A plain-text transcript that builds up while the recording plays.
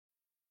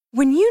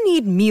When you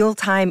need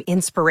mealtime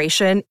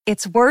inspiration,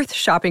 it's worth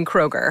shopping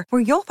Kroger,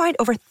 where you'll find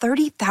over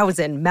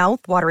 30,000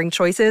 mouth-watering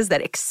choices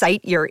that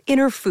excite your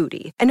inner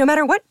foodie. And no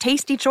matter what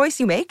tasty choice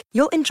you make,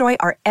 you'll enjoy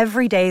our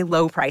everyday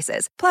low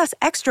prices, plus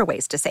extra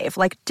ways to save,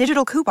 like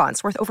digital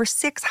coupons worth over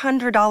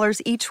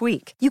 $600 each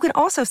week. You can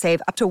also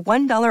save up to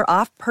 $1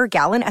 off per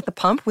gallon at the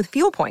pump with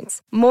fuel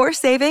points. More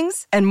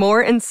savings and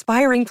more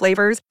inspiring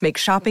flavors make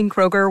shopping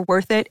Kroger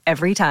worth it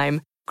every time.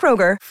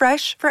 Kroger,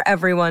 fresh for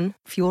everyone.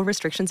 Fuel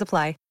restrictions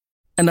apply.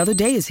 Another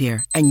day is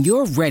here, and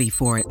you're ready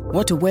for it.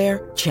 What to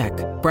wear? Check.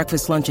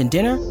 Breakfast, lunch, and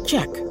dinner?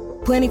 Check.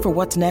 Planning for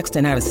what's next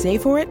and how to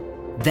save for it?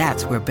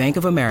 That's where Bank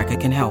of America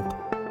can help.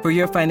 For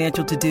your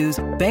financial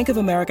to-dos, Bank of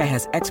America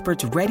has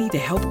experts ready to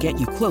help get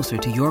you closer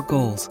to your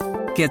goals.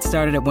 Get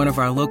started at one of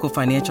our local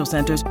financial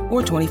centers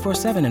or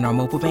 24/7 in our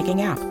mobile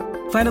banking app.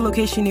 Find a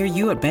location near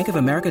you at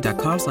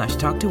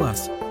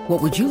bankofamerica.com/talktous.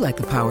 What would you like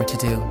the power to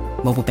do?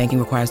 Mobile banking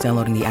requires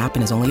downloading the app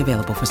and is only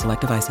available for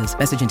select devices.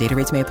 Message and data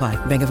rates may apply.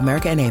 Bank of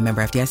America N.A.,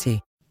 member FDIC.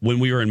 When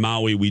we were in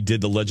Maui, we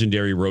did the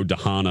legendary Road to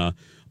Hana,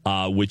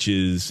 which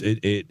is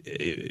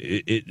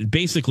it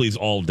basically is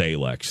all day,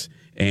 Lex.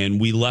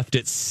 And we left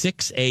at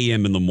 6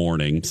 a.m. in the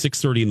morning,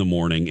 6:30 in the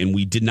morning, and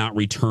we did not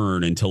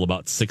return until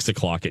about 6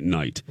 o'clock at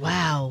night.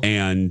 Wow.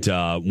 And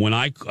when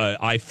I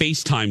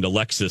FaceTimed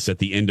Alexis at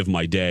the end of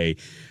my day,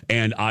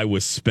 and I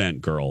was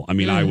spent, girl. I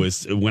mean,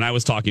 when I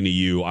was talking to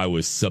you, I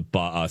was spent.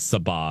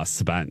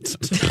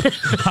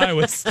 I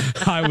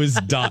was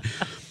done.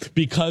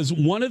 Because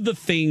one of the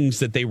things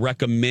that they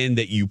recommend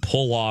that you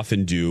pull off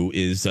and do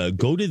is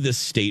go to this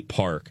state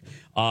park.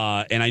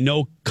 And I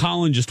know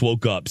Colin just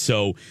woke up.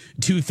 So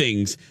 2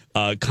 things.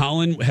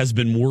 Colin has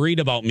been worried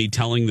about me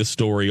telling the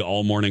story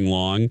all morning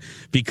long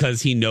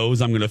because he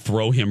knows I'm going to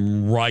throw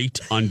him right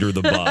under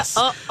the bus.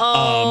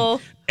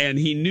 And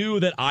he knew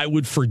that I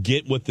would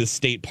forget what this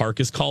state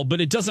park is called,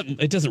 but it doesn't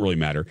really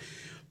matter.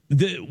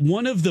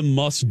 One of the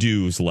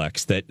must-dos,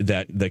 Lex, that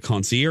the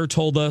concierge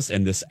told us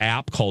and this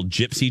app called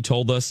Gypsy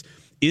told us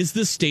is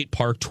the state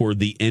park toward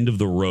the end of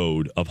the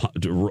road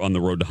on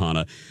the road to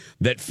Hana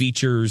that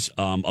features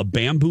a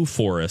bamboo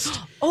forest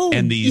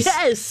and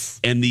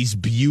these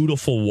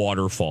beautiful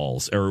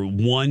waterfalls. Or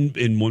one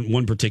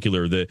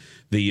particular, the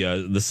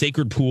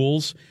sacred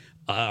pools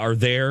are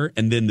there,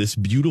 and then this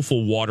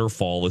beautiful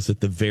waterfall is at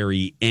the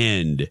very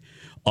end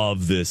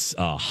of this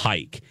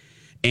hike.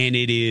 And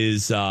it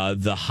is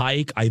the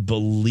hike, I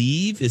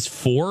believe, is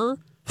 4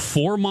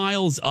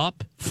 miles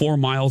up, 4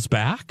 miles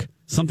back,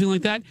 something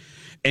like that.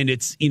 And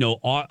it's,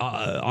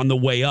 on the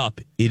way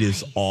up, it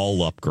is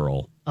all up,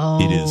 girl. Oh.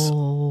 It is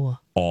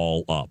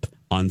all up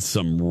on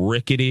some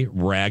rickety,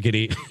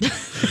 raggedy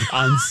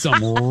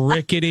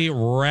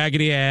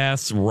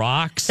ass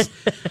rocks.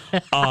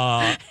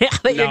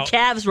 But your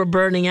calves were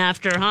burning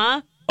after,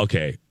 huh?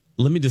 Okay,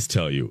 let me just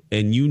tell you,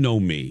 and you know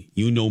me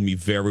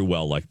very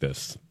well like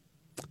this.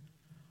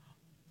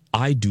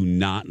 I do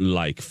not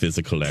like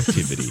physical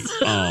activity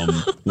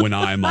when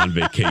I'm on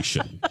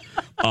vacation.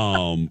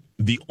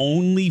 The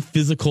only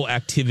physical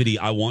activity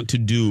I want to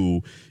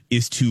do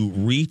is to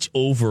reach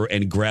over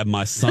and grab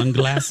my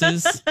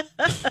sunglasses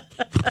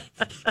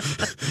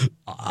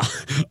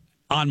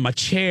on my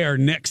chair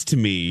next to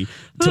me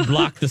to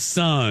block the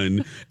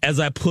sun as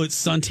I put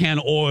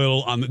suntan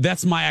oil on.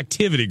 That's my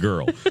activity,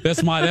 girl.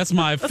 That's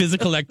my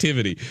physical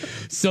activity.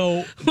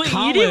 So, wait,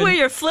 Colin, you didn't wear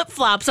your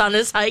flip-flops on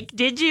this hike,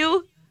 did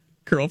you?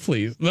 Girl,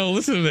 please. No,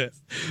 listen to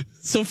this.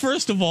 So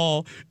first of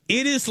all,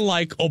 it is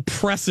like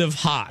oppressive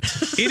hot.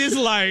 It is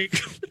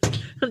like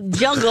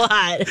jungle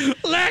hot.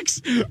 Lex,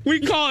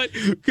 we call it,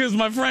 because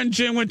my friend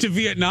Jen went to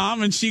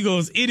Vietnam and she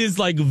goes, it is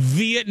like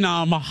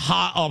Vietnam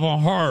hot of a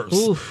horse.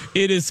 Oof.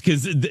 It is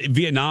because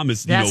Vietnam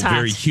is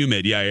very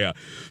humid. Yeah.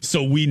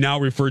 So we now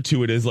refer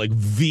to it as like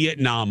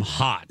Vietnam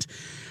hot.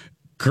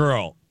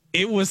 Girl,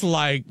 it was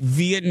like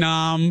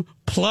Vietnam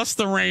plus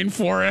the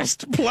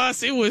rainforest,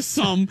 plus it was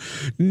some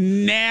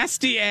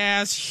nasty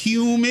ass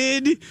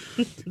humid.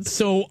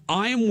 So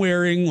I'm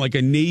wearing like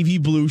a navy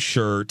blue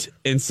shirt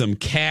and some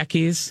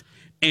khakis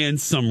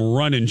and some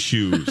running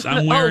shoes.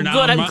 I'm wearing. Oh,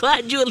 good. I'm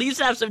glad you at least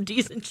have some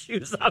decent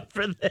shoes on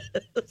for this.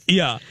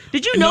 Yeah.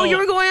 Did you know you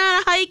were going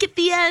on a hike at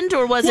the end,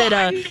 or was it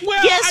a?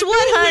 Guess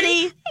what,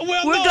 honey?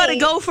 We're gonna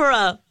go for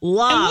a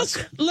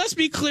walk. Let's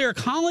be clear,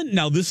 Colin.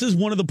 Now this is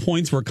one of the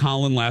points where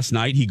Colin last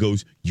night he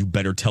goes, "You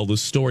better tell the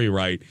story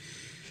right."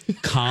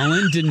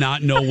 Colin did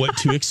not know what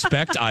to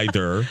expect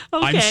either.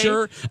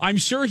 Okay. I'm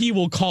sure he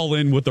will call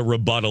in with a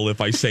rebuttal if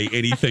I say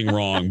anything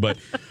wrong, but.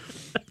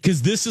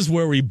 Because this is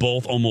where we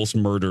both almost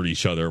murdered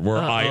each other. Where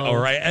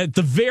at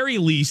the very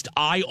least,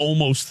 I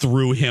almost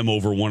threw him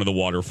over one of the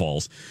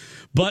waterfalls.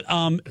 But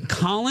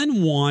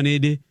Colin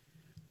wanted.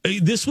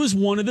 This was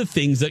one of the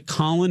things that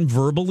Colin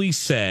verbally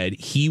said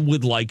he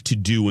would like to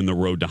do in the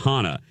Road to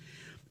Hana.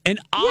 And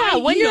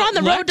when you're on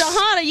the Road to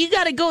Hana, you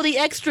got to go the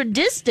extra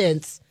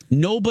distance.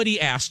 Nobody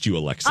asked you,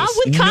 Alexis. I'm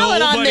with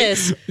Colin on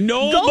this.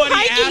 Nobody go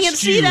hiking and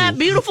see that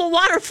beautiful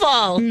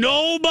waterfall.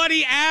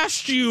 Nobody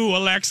asked you,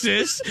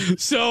 Alexis.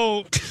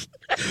 So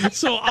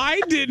So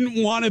I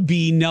didn't want to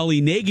be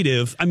Nelly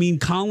negative. I mean,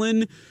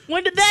 Colin.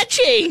 When did that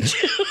change?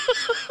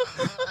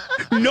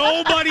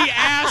 Nobody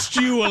asked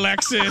you,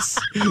 Alexis.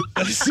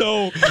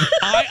 So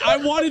I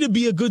wanted to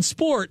be a good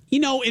sport. You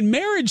know, in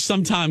marriage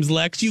sometimes,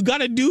 Lex, you got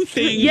to do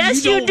things you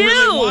don't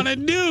really want to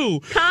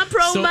do.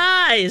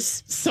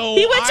 Compromise. So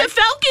he went to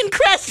Falcon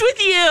Crest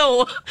with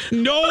you.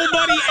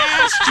 Nobody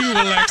asked you,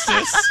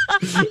 Alexis.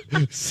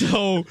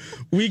 So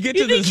we get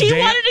to this You think he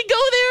wanted to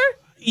go there?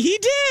 He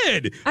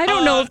did. I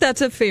don't know if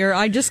that's a fair.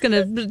 I'm just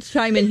going to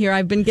chime in here.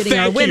 I've been getting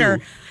our winner.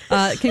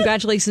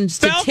 Congratulations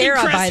to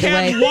Tara, by the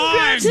way.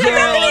 Wine,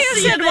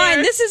 said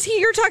wine. This is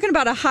you're talking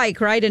about a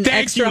hike, right? An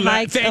extra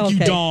hike. Thank you,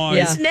 Dawn.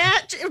 Yeah. It's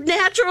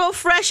natural,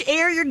 fresh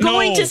air. You're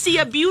going to see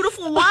a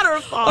beautiful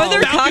waterfall. Are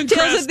there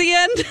cocktails at the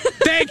end?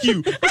 Thank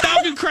you,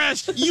 Falcon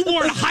Crest. You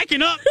weren't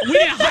hiking up. We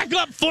didn't hike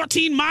up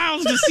 14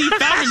 miles to see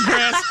Falcon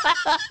Crest.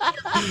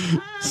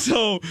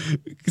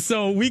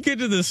 So we get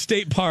to the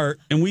state park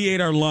and we ate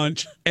our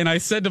lunch. And I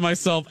said to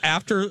myself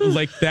after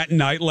that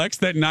night, Lex,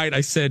 I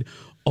said,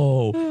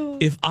 oh,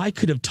 if I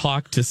could have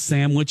talked to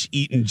sandwich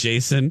eating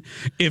Jason,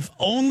 if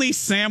only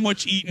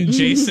sandwich eating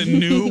Jason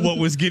knew what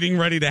was getting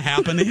ready to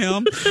happen to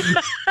him,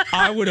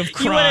 I would have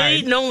cried. You would have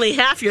eaten only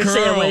half your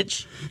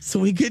sandwich. So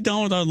we get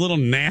done with our little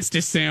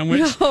nasty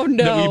sandwich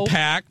that we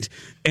packed,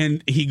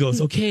 and he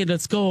goes, okay,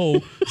 let's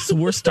go. So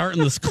we're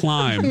starting this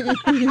climb.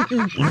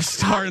 We're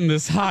starting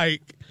this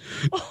hike.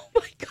 Oh,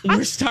 my God.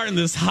 We're starting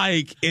this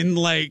hike in,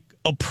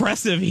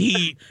 oppressive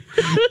heat,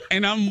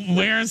 and I'm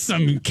wearing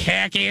some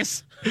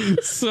khakis,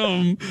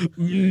 some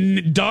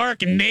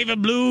dark navy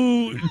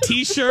blue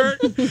t-shirt,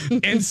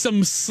 and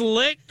some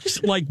slick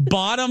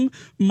bottom.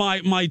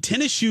 My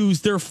tennis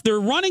shoes, they're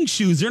running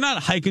shoes. They're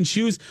not hiking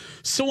shoes.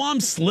 So I'm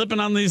slipping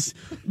on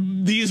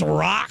these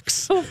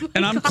rocks,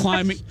 and I'm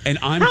climbing. And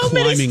How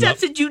many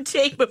steps did you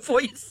take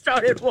before you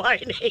started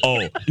whining?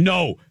 Oh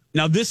no!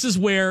 Now this is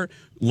where,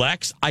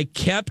 Lex, I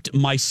kept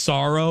my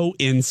sorrow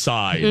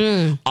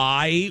inside.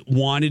 I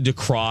wanted to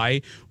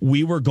cry.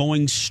 We were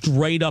going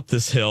straight up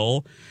this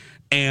hill,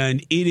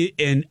 and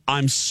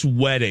I'm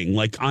sweating.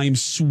 I'm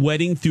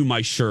sweating through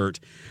my shirt.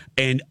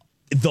 And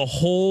the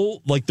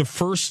whole, the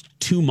first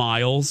 2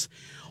 miles,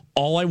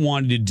 all I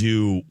wanted to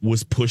do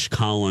was push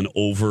Colin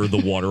over the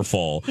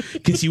waterfall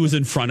because he was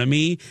in front of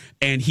me,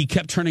 and he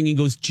kept turning and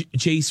goes,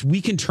 Jace,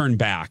 we can turn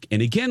back.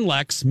 And again,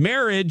 Lex,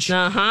 marriage.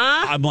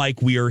 I'm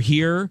like, we are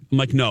here. I'm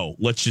like, no,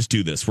 let's just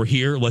do this. We're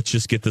here. Let's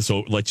just get this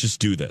over. Let's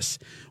just do this.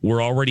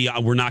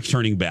 We're not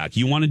turning back.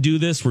 You want to do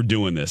this? We're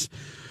doing this.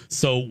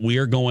 So we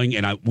are going,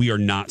 and we are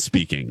not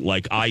speaking.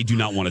 I do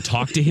not want to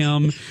talk to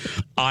him.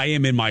 I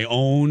am in my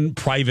own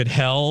private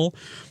hell.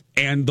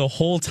 And the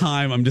whole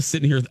time I'm just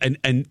sitting here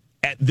and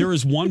there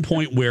was one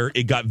point where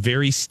it got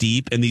very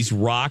steep and these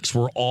rocks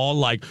were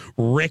all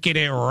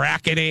rickety,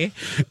 rackety.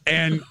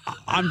 And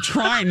I'm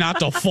trying not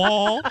to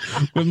fall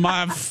with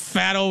my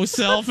fat old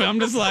self. And I'm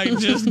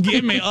just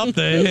get me up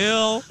the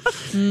hill.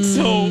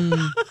 So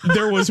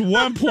there was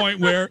one point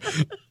where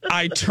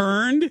I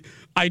turned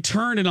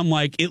and I'm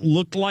like, it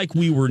looked like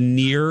we were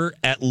near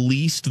at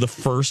least the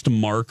first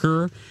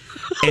marker.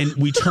 And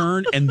we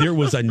turned and there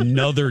was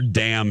another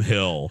damn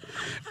hill.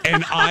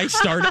 And I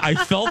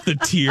felt the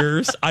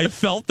tears. I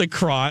felt the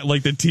cry,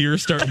 the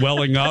tears start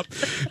welling up.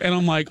 And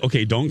I'm like,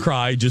 okay, don't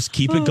cry. Just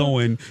keep it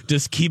going.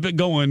 Just keep it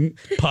going,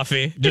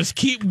 Puffy. Just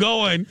keep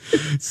going.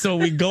 So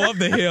we go up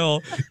the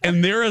hill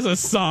and there is a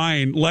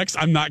sign. Lex,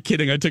 I'm not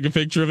kidding. I took a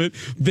picture of it.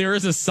 There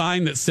is a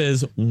sign that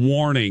says,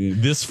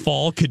 warning, this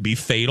fall could be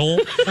fatal.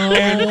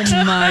 Oh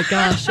my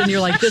gosh. And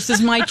you're like, this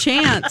is my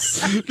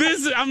chance.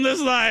 I'm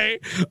just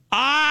like,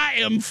 I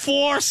am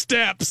 4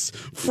 steps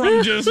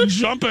from just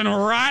jumping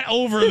right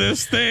over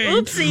this thing.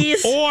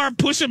 Oopsies. Or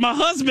pushing my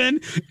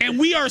husband, and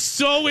we are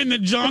so in the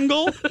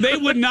jungle, they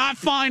would not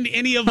find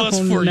any of us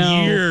for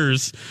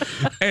years.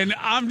 And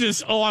I'm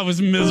just, I was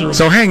miserable.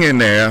 So hang in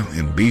there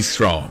and be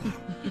strong,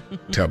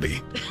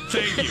 Tubby.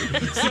 Thank you.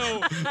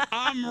 So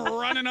I'm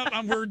running up,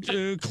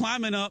 we're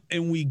climbing up,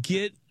 and we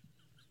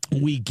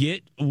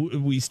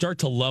start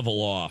to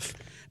level off.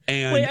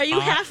 And wait, are you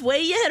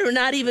halfway yet or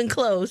not even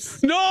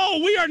close? No,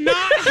 we are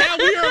not.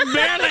 We are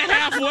barely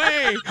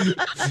halfway.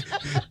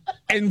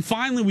 And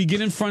finally, we get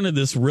in front of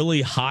this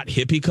really hot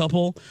hippie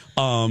couple.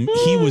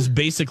 He was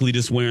basically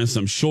just wearing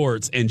some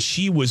shorts, and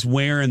she was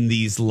wearing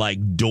these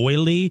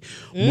doily,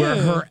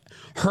 where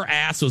her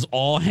ass was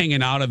all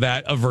hanging out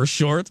of her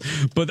shorts.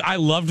 But I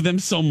loved them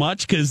so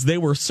much because they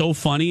were so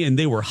funny and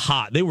they were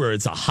hot.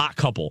 It's a hot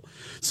couple.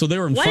 So they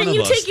were in front of us. Why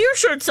didn't you take your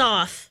shirts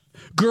off?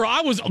 Girl,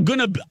 I was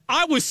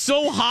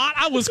so hot.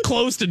 I was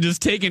close to just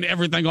taking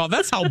everything off.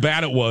 That's how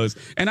bad it was.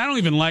 And I don't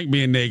even like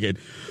being naked.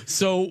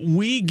 So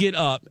we get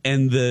up,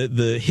 and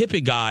the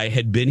hippie guy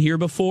had been here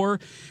before,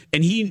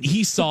 and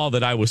he saw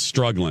that I was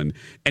struggling,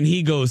 and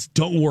he goes,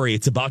 don't worry,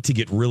 it's about to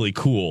get really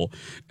cool.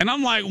 And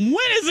I'm like, when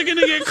is it going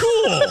to get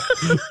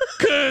cool?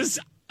 Because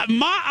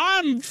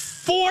I'm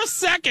 4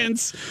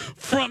 seconds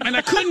from, and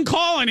I couldn't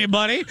call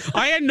anybody.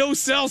 I had no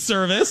cell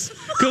service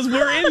because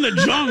we're in the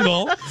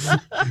jungle.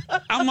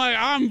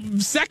 I'm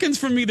seconds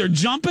from either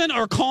jumping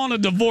or calling a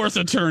divorce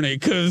attorney.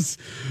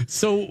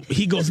 So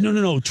he goes,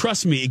 no,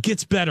 trust me, it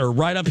gets better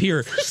right up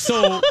here.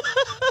 So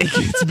it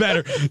gets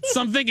better.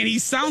 So I'm thinking he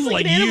sounds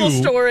like an you. animal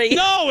story.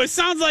 No, it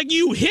sounds like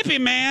you,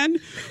 hippie man,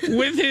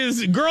 with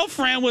his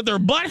girlfriend with her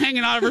butt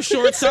hanging out of her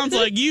shorts. Sounds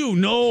like you.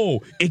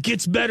 No, it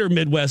gets better,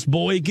 Midwest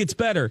boy. It gets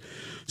better.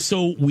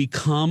 So we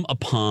come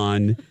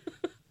upon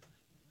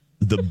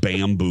the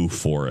bamboo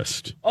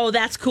forest. Oh,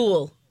 that's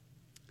cool.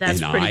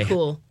 That's pretty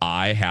cool.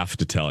 I have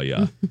to tell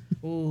you,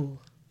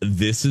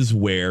 this is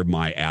where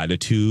my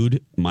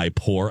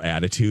poor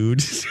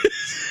attitude,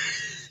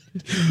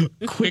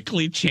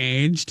 quickly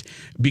changed,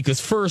 because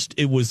first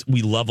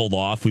we leveled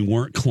off. We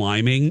weren't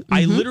climbing.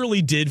 I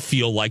literally did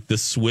feel like the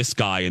Swiss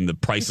guy in The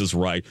Price is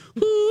Right.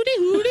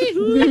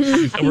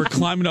 And we're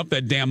climbing up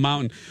that damn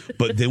mountain.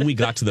 But then we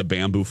got to the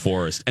bamboo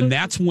forest. And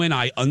that's when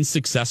I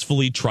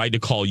unsuccessfully tried to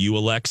call you,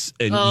 Alex.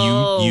 And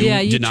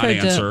you did not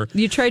answer.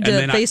 You tried to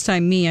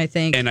FaceTime me, I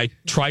think. And I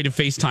tried to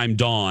FaceTime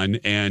Dawn,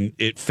 and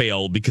it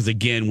failed because,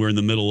 again, we're in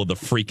the middle of the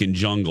freaking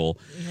jungle.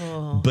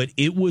 But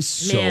it was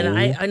so...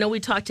 Man, I know we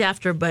talked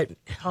after, but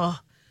I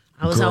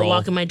was out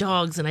walking my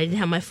dogs, and I didn't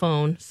have my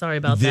phone. Sorry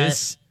about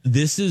that.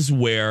 This is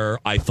where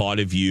I thought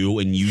of you,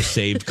 and you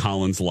saved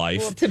Colin's life.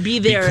 Well, to be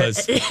there and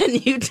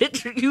you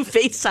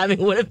FaceTiming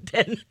would have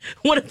been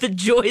one of the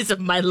joys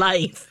of my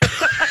life.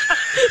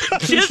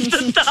 Just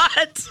the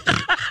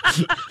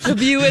thought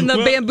of you in the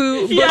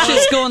bamboo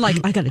bushes going like,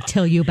 I got to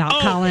tell you about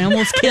Colin. I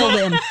almost killed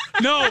him.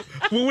 No,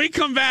 when we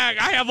come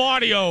back, I have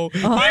audio.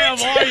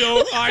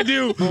 I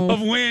do,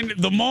 of when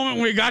the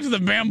moment we got to the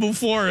bamboo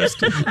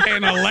forest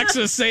and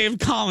Alexa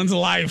saved Colin's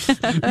life,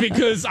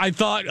 because I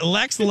thought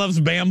Lex loves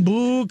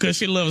bamboo because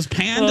she loves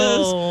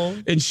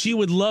pandas, and she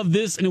would love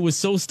this, and it was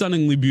so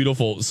stunningly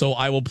beautiful. So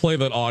I will play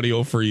that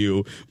audio for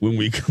you when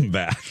we come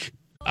back.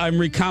 I'm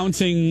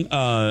recounting,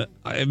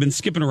 I've been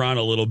skipping around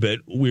a little bit.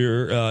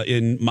 We're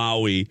in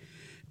Maui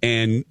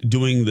and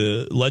doing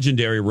the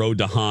legendary Road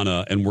to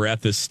Hana, and we're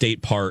at this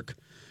state park.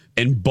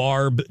 And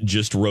Barb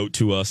just wrote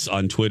to us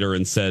on Twitter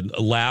and said,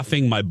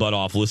 laughing my butt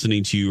off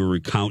listening to you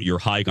recount your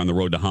hike on the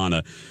Road to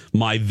Hana.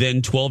 My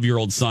then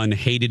 12-year-old son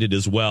hated it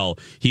as well.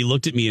 He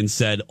looked at me and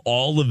said,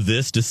 all of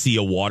this to see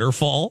a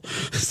waterfall?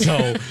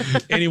 So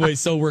anyway,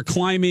 so we're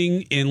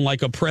climbing in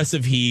like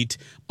oppressive heat.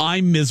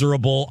 I'm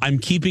miserable. I'm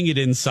keeping it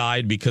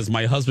inside because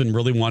my husband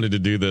really wanted to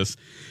do this.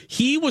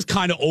 He was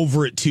kind of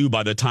over it too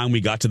by the time we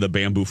got to the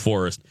bamboo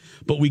forest.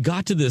 But we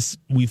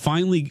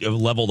finally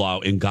leveled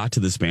out and got to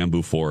this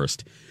bamboo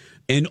forest.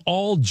 And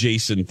all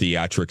Jason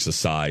theatrics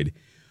aside,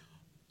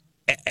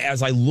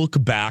 as I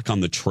look back on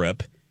the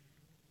trip,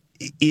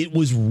 it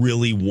was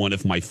really one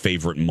of my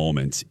favorite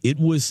moments. It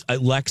was,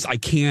 Lex,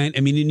 and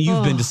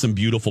you've been to some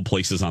beautiful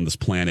places on this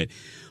planet,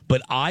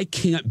 but I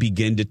can't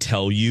begin to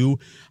tell you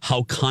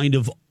how kind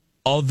of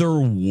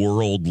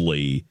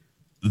otherworldly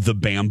the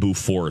bamboo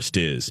forest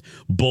is,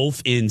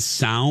 both in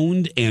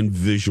sound and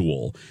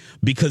visual,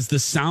 because the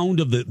sound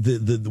of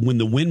the when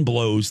the wind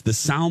blows, the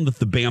sound that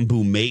the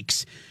bamboo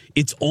makes,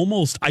 it's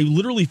almost, I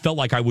literally felt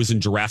like I was in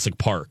Jurassic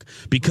Park,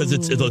 because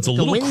it's a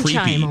little wind creepy,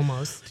 chime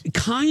almost,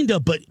 kind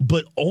of,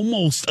 but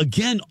almost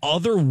again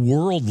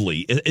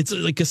otherworldly. It's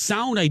like a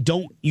sound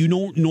you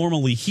don't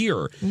normally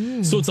hear,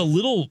 so it's a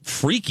little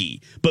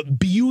freaky but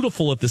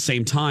beautiful at the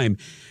same time.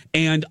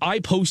 And I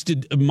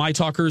posted, my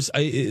talkers,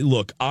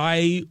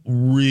 I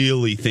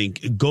really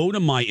think, go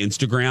to my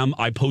Instagram.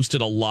 I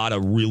posted a lot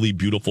of really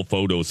beautiful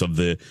photos of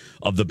the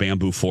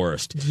bamboo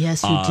forest.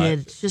 Yes, you did.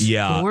 It's just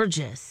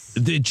gorgeous.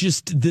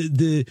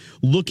 The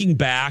looking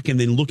back and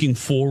then looking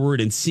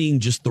forward and seeing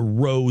just the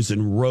rows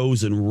and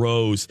rows and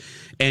rows,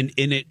 and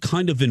it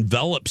kind of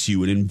envelops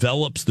you and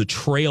envelops the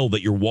trail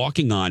that you're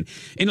walking on,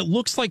 and it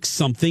looks like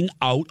something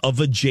out of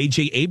a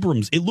J.J.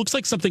 Abrams. It looks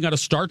like something out of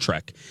Star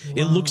Trek.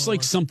 Whoa. It looks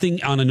like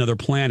something on another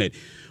planet.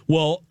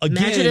 Well,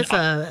 again, imagine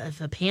if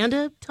a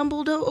panda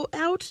tumbled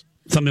out.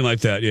 Something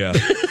like that, yeah.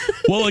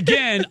 Well,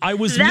 again, I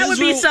was that would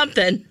be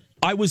something.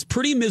 I was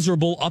pretty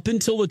miserable up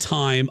until the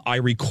time I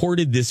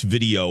recorded this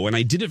video, and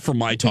I did it for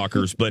my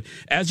talkers. But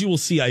as you will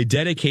see, I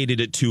dedicated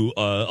it to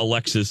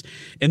Alexis,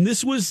 and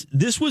this was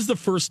the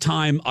first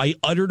time I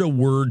uttered a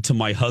word to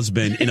my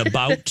husband in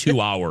about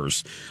 2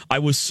 hours. I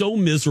was so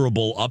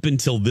miserable up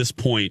until this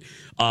point.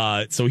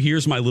 So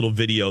here's my little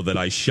video that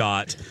I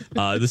shot.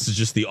 This is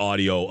just the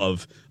audio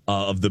of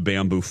the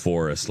bamboo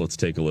forest. Let's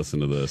take a listen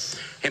to this.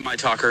 Hey, my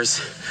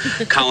talkers.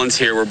 Colin's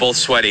here. We're both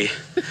sweaty.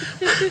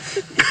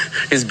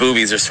 His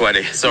boobies are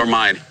sweaty. So are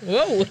mine.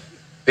 Whoa.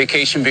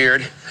 Vacation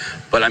beard.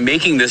 But I'm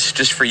making this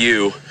just for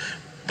you,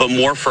 but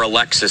more for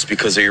Alexis,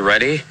 because are you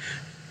ready?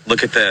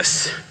 Look at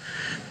this.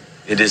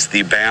 It is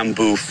the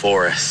bamboo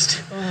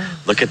forest.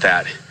 Oh. Look at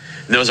that.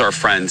 And those are our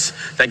friends.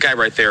 That guy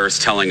right there is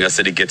telling us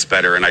that it gets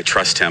better, and I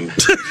trust him.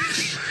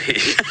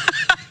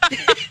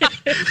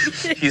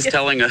 He's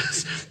telling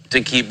us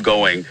to keep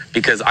going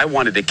because I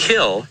wanted to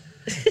kill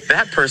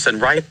that person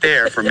right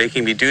there for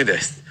making me do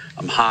this.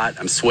 I'm hot,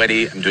 I'm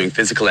sweaty, I'm doing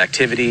physical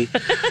activity.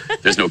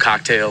 There's no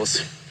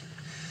cocktails.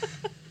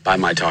 Bye,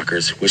 my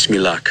talkers. Wish me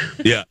luck.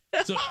 Yeah.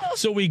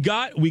 So we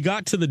got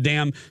to the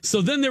dam.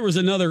 So then there was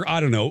another, I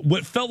don't know,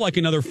 what felt like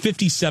another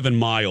 57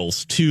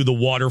 miles to the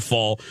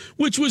waterfall,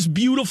 which was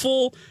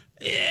beautiful.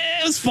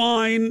 It was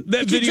fine.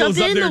 That video was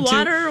up there too. Did you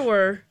jump in the water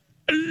or?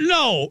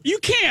 No, you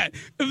can't.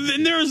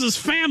 And there was this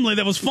family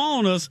that was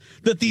following us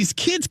that these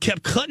kids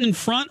kept cutting in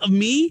front of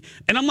me.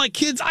 And I'm like,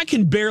 kids, I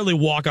can barely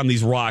walk on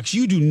these rocks.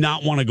 You do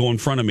not want to go in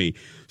front of me.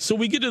 So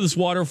we get to this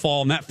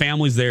waterfall and that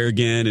family's there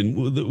again.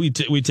 And we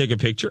take a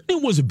picture.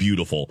 It was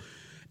beautiful.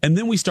 And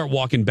then we start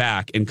walking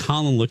back and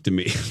Colin looked at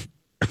me.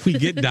 We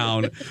get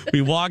down.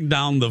 We walk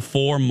down the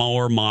 4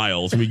 more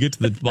miles. And we get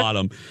to the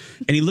bottom.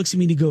 And he looks at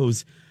me and he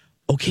goes,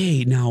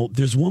 okay, now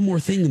there's one more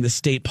thing in the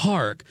state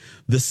park,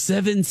 the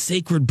 7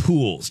 sacred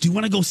pools. Do you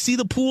want to go see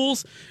the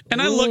pools?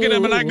 And I look at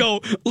him and I go,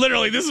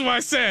 literally, this is what I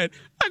said.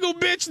 I go,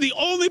 bitch, the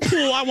only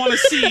pool I want to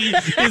see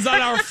is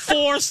at our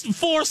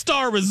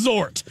four-star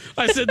resort.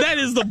 I said, that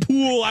is the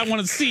pool I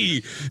want to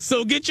see.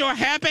 So get your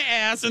happy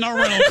ass in our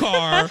rental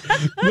car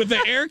with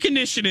the air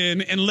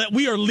conditioning and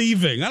we are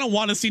leaving. I don't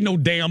want to see no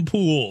damn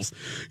pools.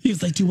 He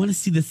was like, do you want to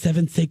see the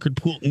 7 sacred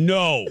pool?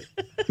 No.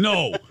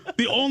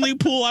 The only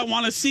pool I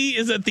want to see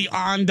is at the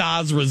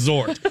Andaz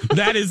Resort.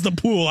 That is the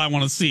pool I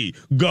want to see.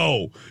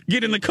 Go.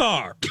 Get in the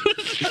car.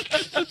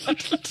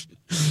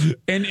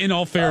 And in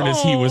all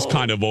fairness, he was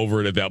kind of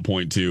over it at that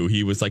point too.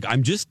 He was like,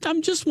 "I'm just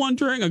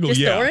wondering." I go, just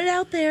 "Yeah, throw it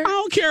out there. I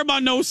don't care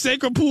about no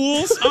sacred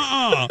pools.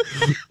 The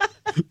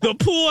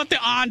pool at the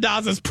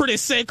Andaz is pretty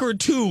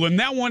sacred too, and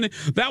that one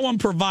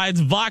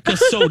provides vodka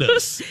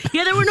sodas."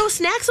 Yeah, there were no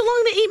snacks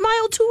along the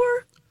 8-mile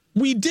tour.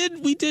 We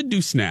did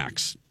do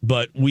snacks,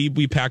 but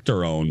we packed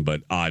our own.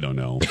 But I don't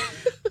know.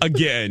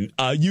 Again,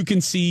 you can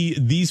see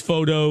these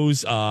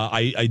photos.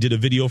 I did a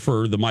video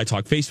for the My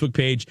Talk Facebook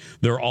page.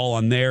 They're all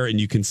on there,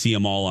 and you can see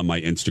them all on my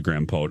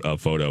Instagram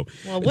photo.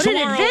 Well, what an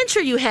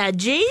adventure you had,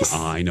 Jace.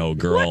 I know,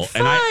 girl. What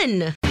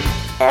fun.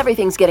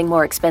 Everything's getting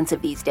more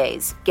expensive these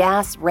days.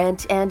 Gas,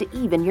 rent, and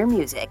even your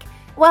music.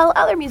 While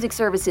other music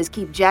services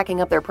keep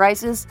jacking up their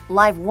prices,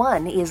 Live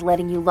One is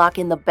letting you lock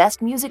in the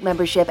best music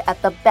membership at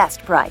the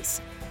best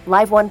price.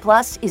 Live One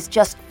Plus is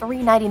just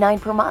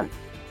 $3.99 per month.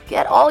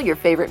 Get all your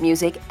favorite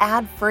music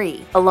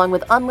ad-free, along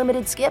with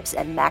unlimited skips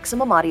and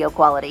maximum audio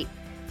quality.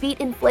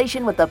 Beat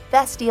inflation with the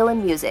best deal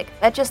in music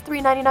at just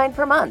 $3.99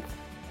 per month.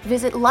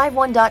 Visit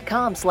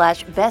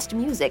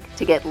liveone.com/bestmusic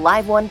to get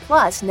Live One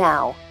Plus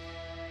now.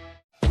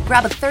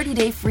 Grab a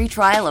 30-day free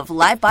trial of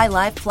Live by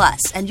Live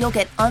Plus, and you'll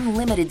get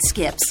unlimited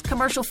skips,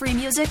 commercial-free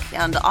music,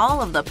 and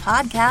all of the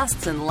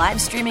podcasts and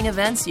live streaming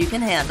events you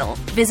can handle.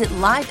 Visit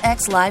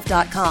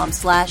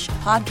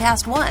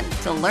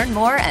livexlive.com/podcast1 to learn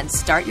more and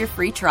start your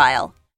free trial.